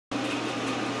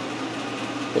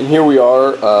And here we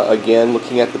are again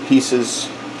looking at the pieces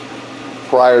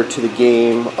prior to the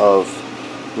game of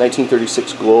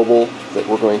 1936 Global that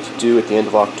we're going to do at the end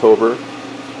of October.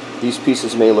 These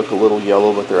pieces may look a little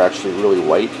yellow, but they're actually really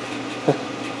white.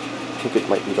 I think it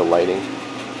might be the lighting.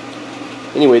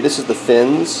 Anyway, this is the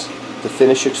Finns, the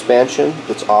Finnish expansion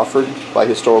that's offered by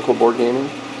Historical Board Gaming.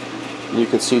 And you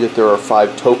can see that there are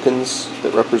 5 tokens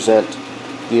that represent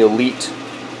the elite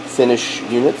Finnish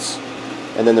units.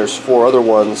 And then there's 4 other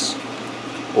ones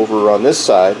over on this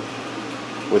side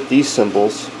with these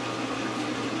symbols.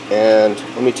 And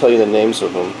let me tell you the names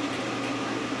of them.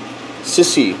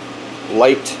 Sissi,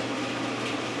 light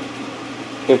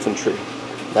infantry.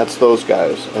 That's those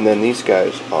guys. And then these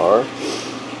guys are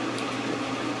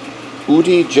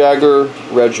Uti Jagger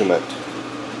Regiment.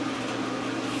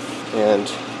 And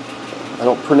I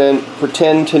don't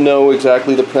pretend to know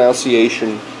exactly the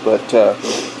pronunciation, but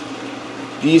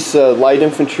these light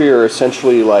infantry are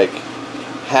essentially like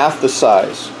half the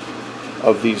size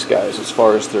of these guys as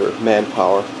far as their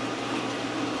manpower.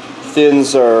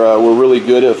 Finns were really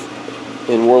good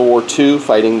in World War II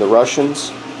fighting the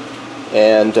Russians,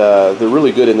 and they're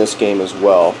really good in this game as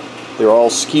well. They're all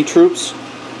ski troops,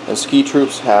 and ski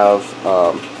troops have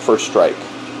first strike.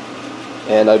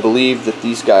 And I believe that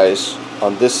these guys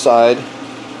on this side,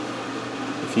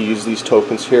 if you use these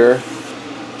tokens here,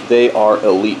 they are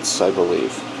elites, I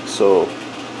believe. So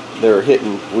they're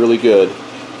hitting really good,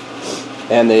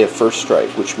 and they have first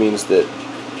strike, which means that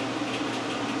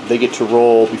they get to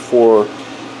roll before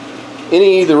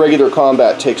any of the regular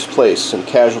combat takes place and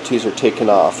casualties are taken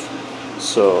off.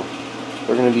 So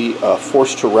they're going to be a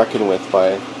force to reckon with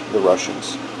by the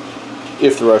Russians,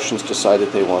 if the Russians decide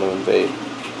that they want to invade.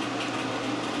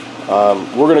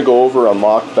 We're going to go over a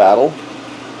mock battle,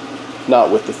 not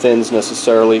with the Finns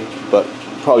necessarily, but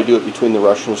probably do it between the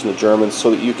Russians and the Germans so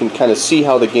that you can kind of see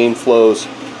how the game flows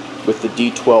with the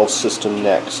D12 system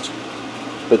next.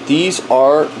 But these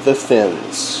are the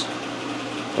Finns,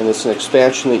 and it's an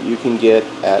expansion that you can get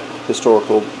at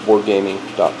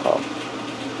historicalboardgaming.com.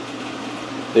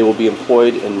 They will be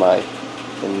employed in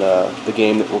the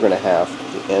game that we're going to have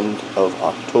at the end of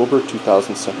October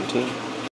 2017.